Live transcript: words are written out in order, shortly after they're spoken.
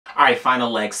Alright,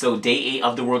 final leg. So day 8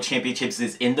 of the World Championships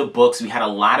is in the books. We had a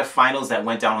lot of finals that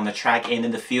went down on the track and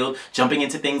in the field. Jumping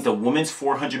into things, the women's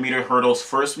 400 meter hurdles.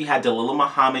 First, we had Dalilah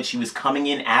Muhammad. She was coming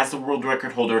in as the world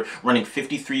record holder, running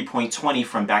 53.20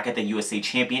 from back at the USA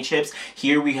Championships.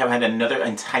 Here we have had another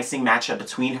enticing matchup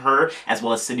between her as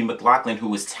well as Mclaughlin, who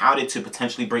was touted to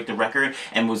potentially break the record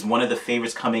and was one of the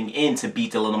favorites coming in to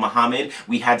beat Dalilah Muhammad.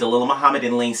 We had Dalilah Muhammad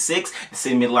in lane 6,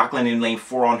 Mclaughlin in lane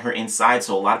 4 on her inside.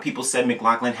 So a lot of people said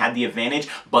Mclaughlin had the advantage,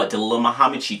 but Dalilah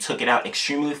Muhammad, she took it out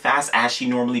extremely fast as she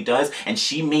normally does, and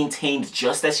she maintained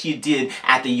just as she did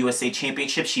at the USA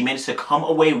Championship. She managed to come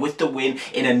away with the win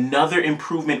in another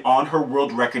improvement on her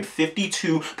world record,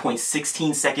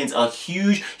 52.16 seconds, a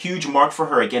huge mark for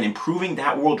her, again improving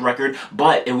that world record.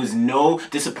 But it was no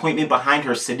disappointment behind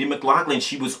her. Mclaughlin,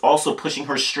 she was also pushing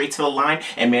her straight to the line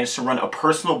and managed to run a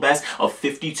personal best of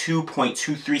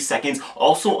 52.23 seconds,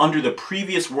 also under the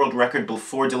previous world record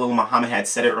before Dalilah Muhammad had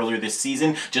set it earlier this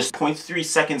season, just 0.3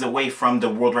 seconds away from the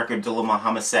world record Dalilah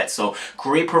Muhammad set. So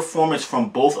great performance from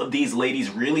both of these ladies,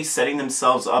 really setting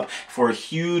themselves up for a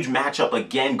huge matchup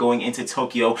again going into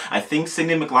Tokyo. I think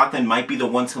Mclaughlin might be the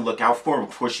one to look out for.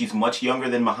 Of course, she's much younger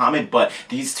than Muhammad, but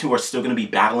these two are still going to be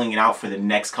battling it out for the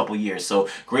next couple years. So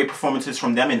great performances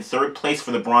from them. In third place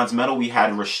for the bronze medal, we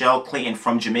had Rushell Clayton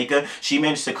from Jamaica. She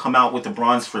managed to come out with the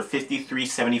bronze for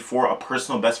 53.74, a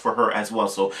personal best for her as well.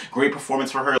 So great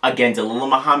performance for her. Again, Dalilah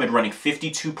Muhammad running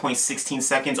 52.16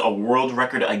 seconds, a world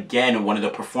record again, one of the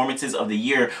performances of the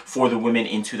year for the women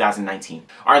in 2019.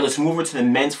 Alright, let's move over to the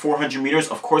men's 400 meters.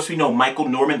 Of course, we know Michael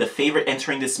Norman, the favorite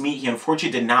entering this meet. He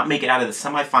unfortunately did not make it out of the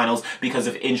semifinals because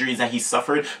of injuries that he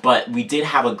suffered, but we did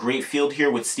have a great field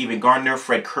here with Stephen Gardner,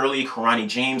 Fred Curley, Karani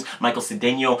James, Michael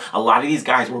Cedeno. A lot of these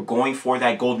guys were going for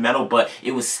that gold medal, but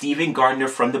it was Stephen Gardner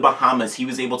from the Bahamas. He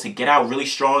was able to get out really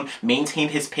strong, maintain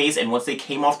his pace, and once they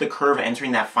came off the curve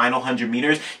entering that final 100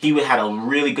 meters, he had a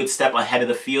really good step ahead of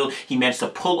the field. He managed to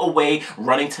pull away,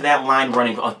 running to that line,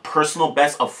 running a personal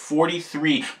best of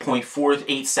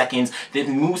 43.48 seconds. That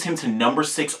moves him to number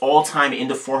 6 all-time in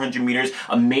the 400 meters.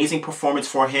 Amazing performance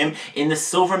for him. In the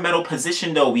silver medal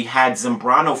position, though, we had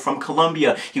Zambrano from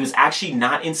Colombia. He was actually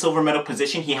not in silver medal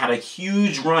position. He had a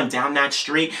huge run down that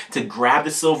straight to grab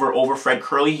the silver over Fred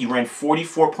Curley. He ran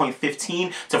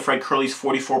 44.15 to Fred Curley's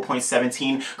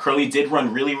 44.17. Curley did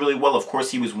run really well. Of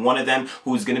course, he was one of them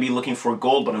who was going to be looking for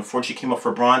gold, but unfortunately came up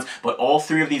for bronze. But all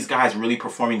three of these guys really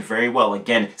performing very well.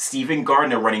 Again, Stephen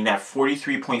Gardner running that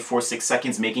 43.46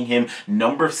 seconds, making him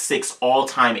number 6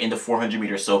 all-time in the 400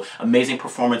 meters. So amazing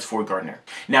performance for Gardner.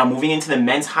 Now, moving into the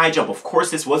men's high jump. Of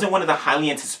course, this wasn't one of the highly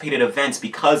anticipated events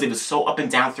because it was so up and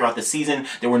down throughout the season.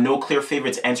 There were no clear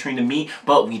favorites entering the meet,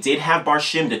 but we did have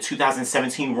Barshim, the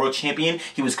 2017 world champion.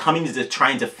 He was coming to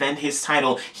try and defend his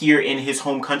title here in his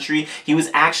home country. He was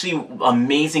actually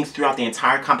amazing throughout the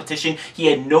entire competition. He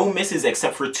had no misses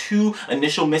except for 2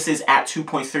 initial misses at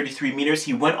 2.33 meters.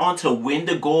 He went on to win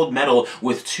the gold medal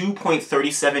with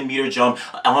 2.37 meter jump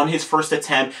on his first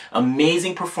attempt.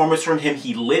 Amazing performance from him.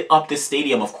 He lit up the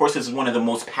stadium. Of course, this is one of the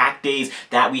most packed days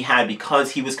that we had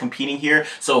because he was competing here.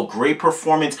 So great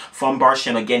performance from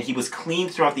Barshim. Again, he was clean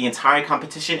throughout the entire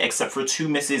competition except for 2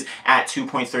 misses at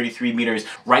 2.33 meters.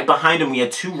 Right behind him, we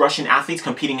had 2 Russian athletes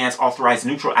competing as authorized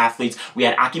neutral athletes. We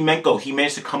had Akimenko. He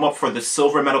managed to come up for the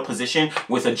silver medal position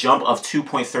with a jump of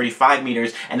 2.35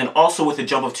 meters. And then also with a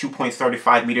jump of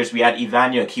 2.35 meters, we had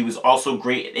Ivanyuk. He was also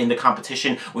great in the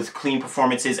competition with clean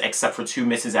performances except for 2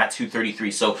 misses at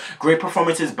 2.33. So great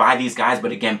performances by these guys.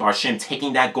 But again, Barshim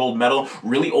taking that gold medal,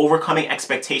 really overcoming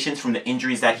expectations from the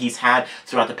injuries that he's had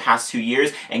throughout the past 2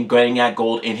 years and getting that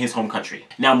gold in his home country.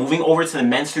 Now, moving over to the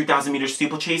men's 3,000 meter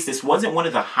steeplechase. This wasn't one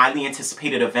of the highly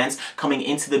anticipated events coming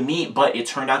into the meet, but it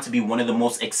turned out to be one of the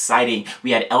most exciting.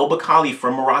 We had Bakkali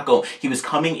from Morocco. He was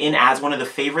coming in as one of the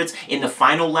favorites. In the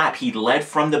final lap, he led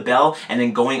from the bell and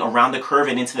then going around the curve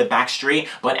and into the back straight.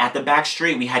 But at the back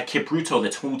straight, we had Kipruto, the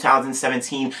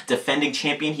 2017 defending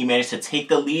champion. He managed to take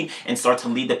the lead and start to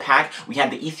lead the pack. We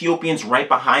had the Ethiopians right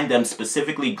behind them,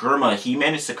 specifically Girma. He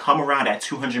managed to come around at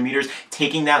 200 meters,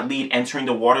 taking that lead, entering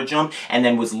the water jump, and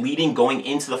then was leading going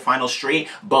into the final straight.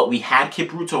 But we had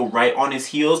Kipruto right on his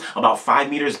heels, about 5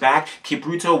 meters back.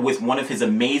 Kipruto with one of his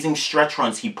amazing stretch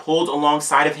runs. He pulled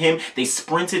alongside of him. They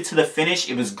sprinted to the finish.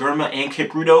 It was Girma and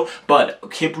Kipruto, but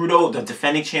Kipruto, the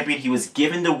defending champion, he was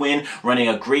given the win, running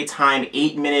a great time,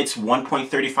 8 minutes,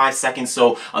 1.35 seconds.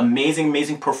 So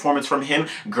amazing performance from him.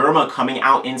 Girma coming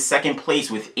out in second place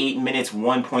with 8 minutes,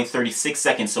 1.36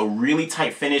 seconds. So really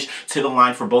tight finish to the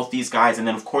line for both these guys. And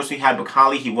then of course we had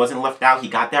Bakkali. He wasn't left out. He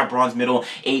got that bronze medal,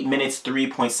 8 minutes,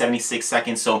 3.76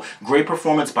 seconds. So great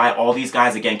performance by all these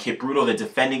guys. Again, Kipruto, the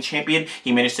defending champion,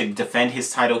 he managed to defend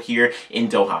his title here in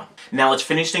Doha. Now let's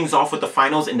finish things off with the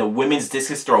finals in the women's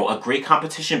discus throw. A great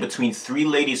competition between three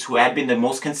ladies who had been the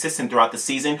most consistent throughout the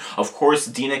season. Of course,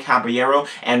 Denia Caballero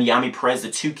and Yamie Perez, the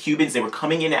two Cubans. They were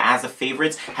coming in as the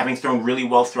favorites, having thrown really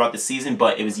well throughout the season,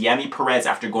 but it was Yamie Perez,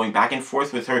 after going back and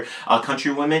forth with her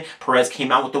countrywomen. Perez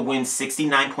came out with the win,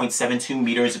 69.72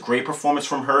 meters. Great performance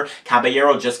from her.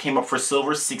 Caballero just came up for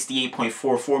silver,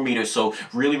 68.44 meters. So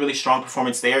really, really strong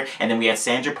performance there. And then we had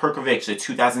Sandra Perkovic, the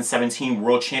 2017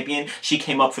 world champion. She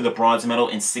came up for the bronze medal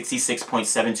in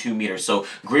 66.72 meters. So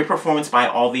great performance by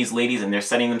all these ladies, and they're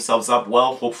setting themselves up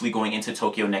well, hopefully going into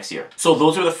Tokyo next year. So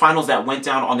those are the finals that went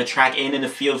down on the track and in the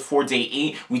field for day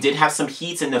 8. We did have some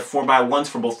heats in the 4x1s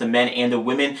for both the men and the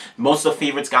women. Most of the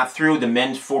favorites got through. The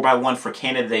men 4x1 for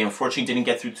Canada, they unfortunately didn't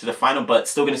get through to the final, but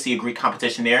still going to see a great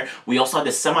competition there. We also had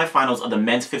the semifinals of the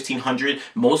men's 1500.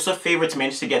 Most of the favorites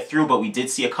managed to get through, but we did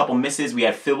see a couple misses. We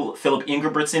had Philip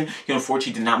Ingebrigtsen, who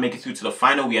unfortunately did not make it through to the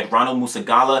final. We had Ronald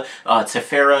Musagala,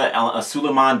 Tefera,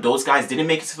 Suleiman. Those guys didn't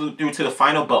make it through to the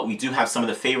final, but we do have some of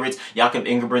the favorites. Jakob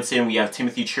Ingebrigtsen, we have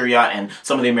Timothy Chiriot, and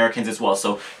some of the Americans as well.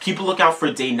 So keep a lookout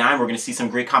for day 9. We're going to see some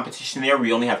great competition there.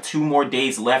 We only have 2 more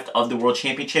days left of the World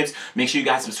Championships. Make sure you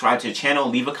guys subscribe to the channel.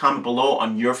 Leave a comment below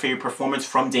on your favorite performance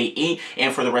from day 8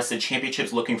 and for the rest of the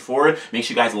championships looking forward. Make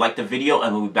sure you guys like the video,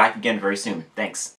 and we'll be back again very soon. Thanks.